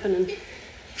thing's happening.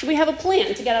 So we have a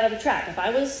plan to get out of a trap. If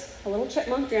I was a little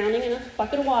chipmunk drowning in a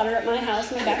bucket of water at my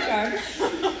house in my backyard,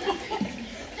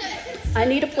 I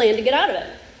need a plan to get out of it.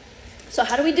 So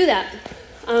how do we do that?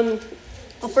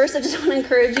 Well, first, I just want to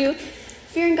encourage you.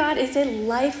 Fearing God is a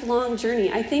lifelong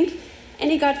journey. I think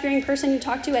any God-fearing person you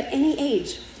talk to at any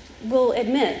age will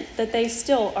admit that they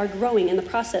still are growing in the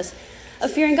process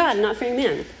of fearing God and not fearing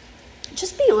man.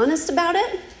 Just be honest about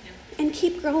it and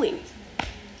keep growing.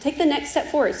 Take the next step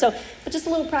forward. So, but just a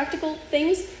little practical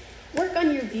things. Work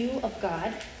on your view of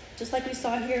God. Just like we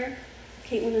saw here,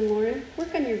 Caitlin and Lauren.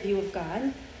 Work on your view of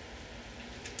God.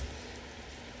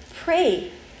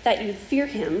 Pray that you fear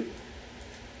him.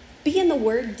 Be in the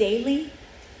Word daily.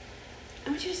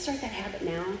 I want you to start that habit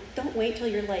now. Don't wait till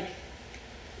you're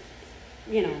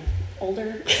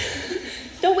older.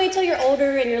 Don't wait till you're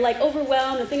older and you're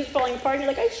overwhelmed and things are falling apart and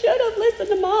you're like, I should have listened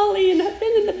to Molly and I've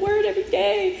been in the Word every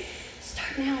day.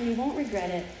 Start now and you won't regret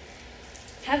it.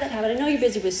 Have that habit. I know you're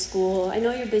busy with school. I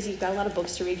know you're busy. You've got a lot of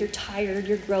books to read. You're tired.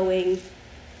 You're growing.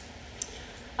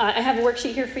 I have a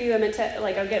worksheet here for you. I meant to,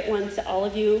 I'll get one to all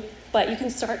of you. But you can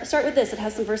start with this. It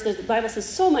has some verses. The Bible says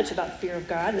so much about fear of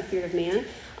God and the fear of man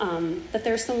that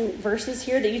there's some verses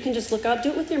here that you can just look up. Do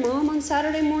it with your mom on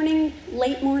Saturday morning,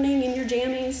 late morning in your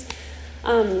jammies.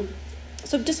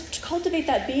 So just cultivate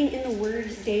that being in the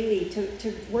Word daily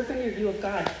to work on your view of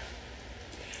God.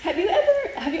 Have you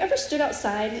ever stood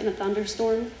outside in a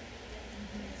thunderstorm?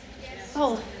 Yes.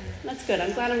 Oh, that's good.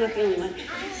 I'm glad I'm not the only one.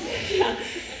 Yeah.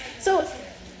 So,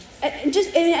 have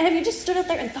you just stood out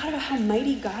there and thought about how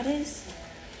mighty God is?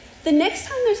 The next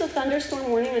time there's a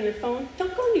thunderstorm warning on your phone,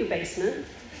 don't go into your basement.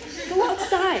 Go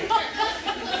outside.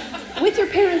 With your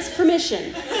parents'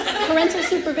 permission, parental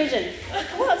supervision.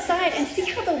 Go outside and see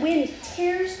how the wind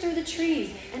tears through the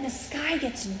trees and the sky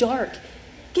gets dark.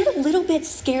 Get a little bit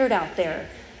scared out there.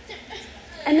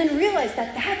 And then realize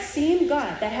that same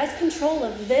God that has control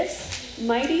of this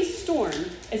mighty storm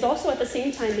is also at the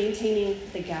same time maintaining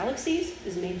the galaxies,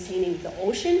 is maintaining the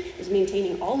ocean, is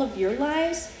maintaining all of your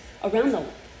lives around the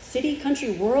city,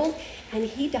 country, world, and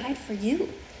he died for you.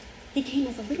 He came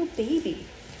as a little baby,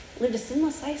 lived a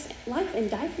sinless life, and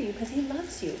died for you because he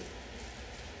loves you.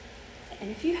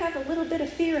 And if you have a little bit of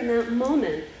fear in that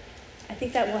moment, I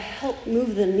think that will help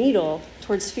move the needle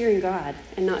towards fearing God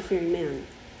and not fearing man.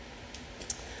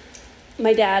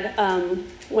 My dad,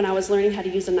 when I was learning how to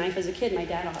use a knife as a kid, my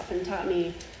dad often taught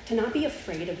me to not be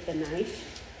afraid of the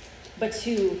knife, but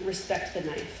to respect the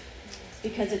knife.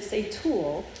 Because it's a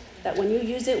tool that when you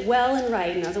use it well and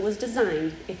right, and as it was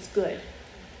designed, it's good.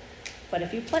 But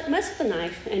if you mess with the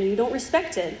knife and you don't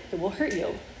respect it, it will hurt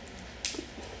you.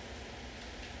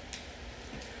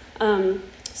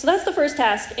 So that's the first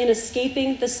task in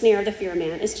escaping the snare of the fear of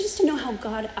man, is just to know how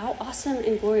awesome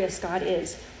and glorious God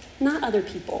is, not other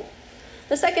people.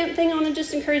 The second thing I want to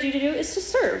just encourage you to do is to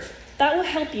serve. That will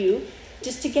help you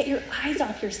just to get your eyes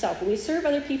off yourself. When we serve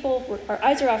other people, our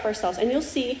eyes are off ourselves, and you'll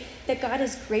see that God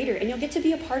is greater, and you'll get to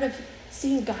be a part of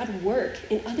seeing God work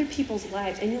in other people's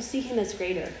lives, and you'll see him as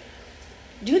greater.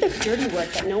 Do the dirty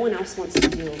work that no one else wants to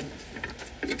do.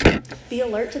 Be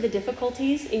alert to the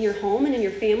difficulties in your home and in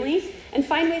your family, and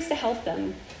find ways to help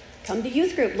them. Come to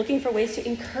youth group looking for ways to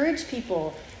encourage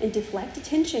people and deflect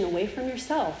attention away from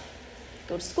yourself.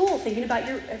 go to school thinking about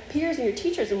your peers and your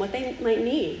teachers and what they might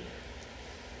need.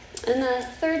 And the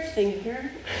third thing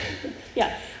here,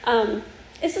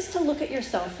 is just to look at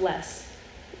yourself less.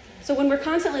 So when we're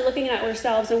constantly looking at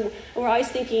ourselves and we're always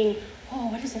thinking, oh,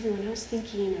 what is everyone else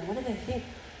thinking? Or what do they think?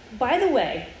 By the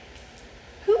way,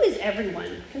 who is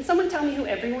everyone? Can someone tell me who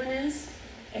everyone is?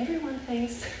 Everyone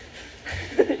thinks.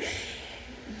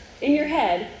 In your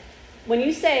head, when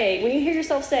you hear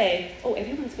yourself say, oh,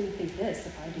 everyone's going to think this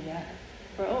if I do that.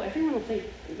 Or, oh, everyone will think,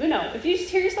 no, if you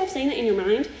just hear yourself saying that in your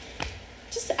mind,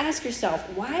 just ask yourself,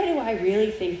 why do I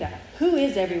really think that? Who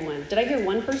is everyone? Did I hear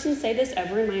one person say this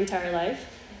ever in my entire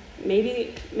life?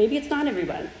 Maybe it's not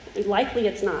everyone. Likely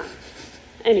it's not.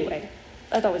 Anyway,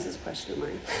 that always is a question of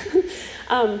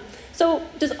mine. So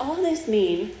does all this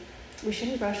mean we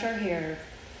shouldn't brush our hair,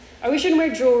 or we shouldn't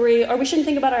wear jewelry, or we shouldn't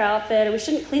think about our outfit, or we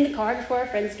shouldn't clean the car before our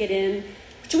friends get in?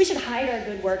 We should hide our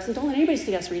good works and don't let anybody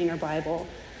see us reading our Bible?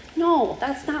 No,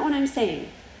 that's not what I'm saying.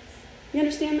 You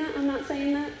understand that? I'm not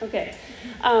saying that? Okay.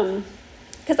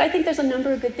 Because I think there's a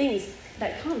number of good things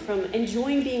that come from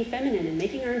enjoying being feminine and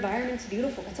making our environments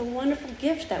beautiful. That's a wonderful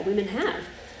gift that women have.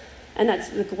 And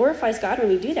that glorifies God when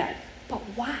we do that. But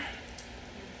why?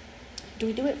 Do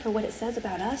we do it for what it says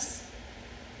about us?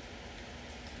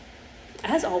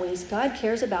 As always, God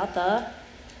cares about the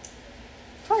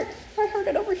heart. I heard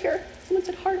it over here. Someone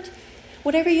said heart.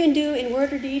 Whatever you do in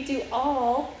word or deed, do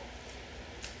all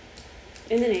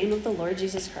in the name of the Lord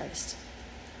Jesus Christ.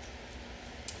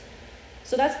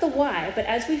 So that's the why. But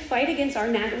as we fight against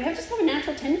we just have a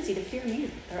natural tendency to fear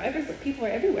man. They're everywhere. People are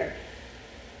everywhere.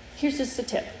 Here's just a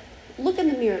tip. Look in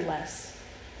the mirror less.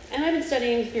 And I've been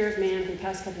studying fear of man for the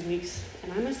past couple of weeks,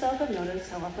 and I myself have noticed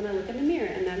how often I look in the mirror,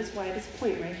 and that is why it is a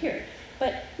point right here.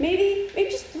 But maybe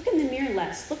just look in the mirror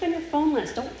less. Look on your phone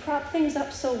less. Don't prop things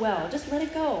up so well. Just let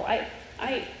it go. I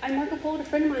Marco Polo'd a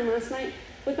friend of mine last night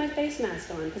with my face mask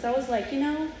on, because I was like,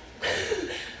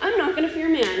 I'm not going to fear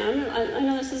man. I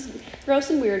know this is gross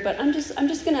and weird, but I'm just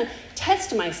going to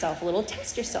test myself a little.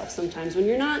 Test yourself sometimes when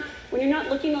you're not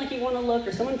looking like you want to look,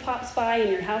 or someone pops by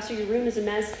and your house or your room is a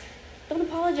mess. Don't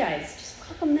apologize. Just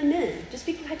welcome them in. Just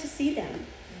be glad to see them.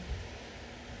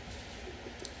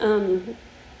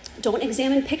 Don't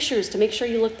examine pictures to make sure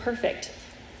you look perfect.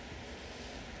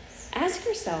 Ask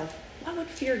yourself, what would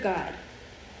fear God?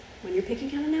 When you're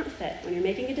picking out an outfit, when you're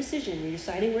making a decision, when you're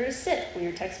deciding where to sit, when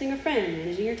you're texting a friend,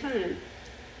 managing your time,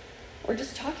 or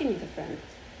just talking with a friend.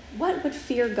 What would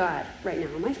fear God right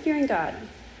now? Am I fearing God?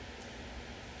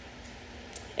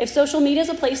 If social media is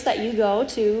a place that you go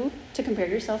to compare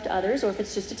yourself to others, or if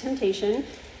it's just a temptation,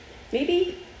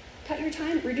 maybe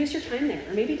reduce your time there,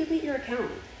 or maybe delete your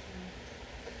account.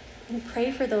 And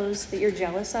pray for those that you're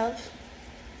jealous of.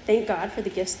 Thank God for the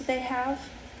gifts that they have.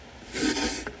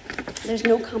 There's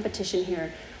no competition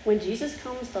here. When Jesus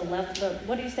comes,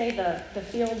 what do you say? The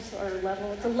fields are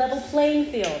level. It's a level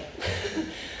playing field.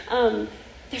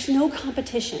 There's no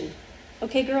competition.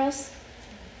 Okay, girls?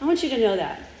 I want you to know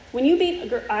that. When you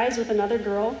meet eyes with another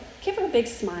girl, give her a big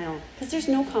smile, because there's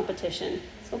no competition.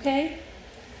 Okay?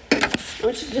 I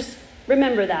want you to just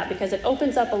remember that, because it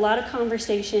opens up a lot of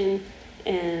conversation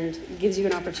and gives you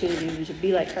an opportunity to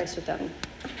be like Christ with them.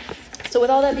 So with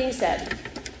all that being said,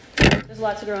 there's a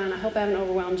lot to go on. I hope I haven't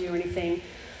overwhelmed you or anything.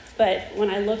 But when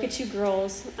I look at you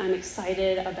girls, I'm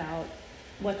excited about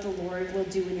what the Lord will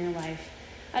do in your life.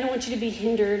 I don't want you to be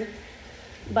hindered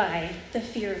by the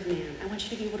fear of man. I want you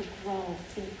to be able to grow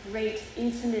in the great,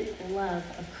 intimate love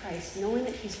of Christ, knowing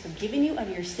that he's forgiven you of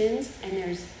your sins, and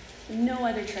there's no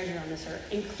other treasure on this earth,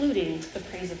 including the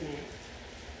praise of man.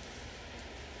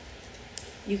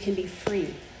 You can be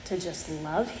free to just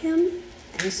love him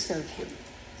and serve him.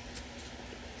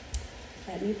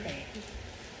 Let me pray.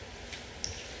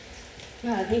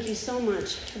 God, thank you so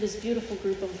much for this beautiful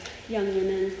group of young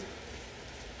women.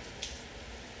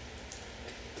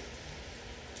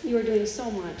 You are doing so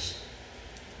much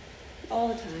all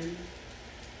the time.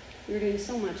 You are doing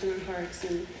so much in our hearts.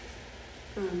 And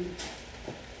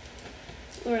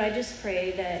Lord, I just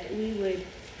pray that we would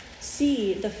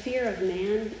see the fear of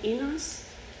man in us,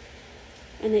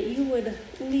 and that you would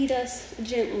lead us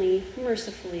gently,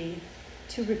 mercifully,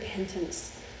 to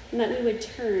repentance, and that we would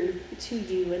turn to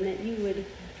you, and that you would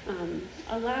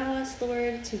allow us,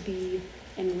 Lord, to be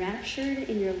enraptured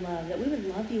in your love, that we would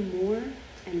love you more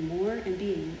and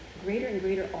be in greater and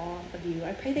greater awe of you.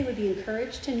 I pray they would be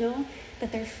encouraged to know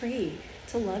that they're free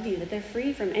to love you, that they're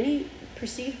free from any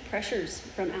perceived pressures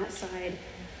from outside,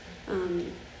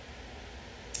 and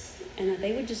that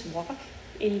they would just walk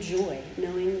in joy,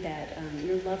 knowing that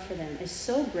your love for them is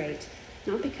so great,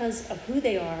 not because of who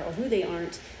they are or who they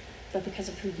aren't, but because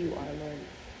of who you are, Lord.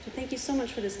 So thank you so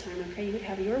much for this time. I pray you would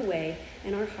have your way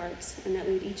in our hearts and that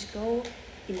we would each go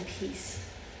in peace.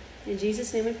 In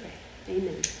Jesus' name we pray.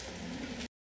 Amen.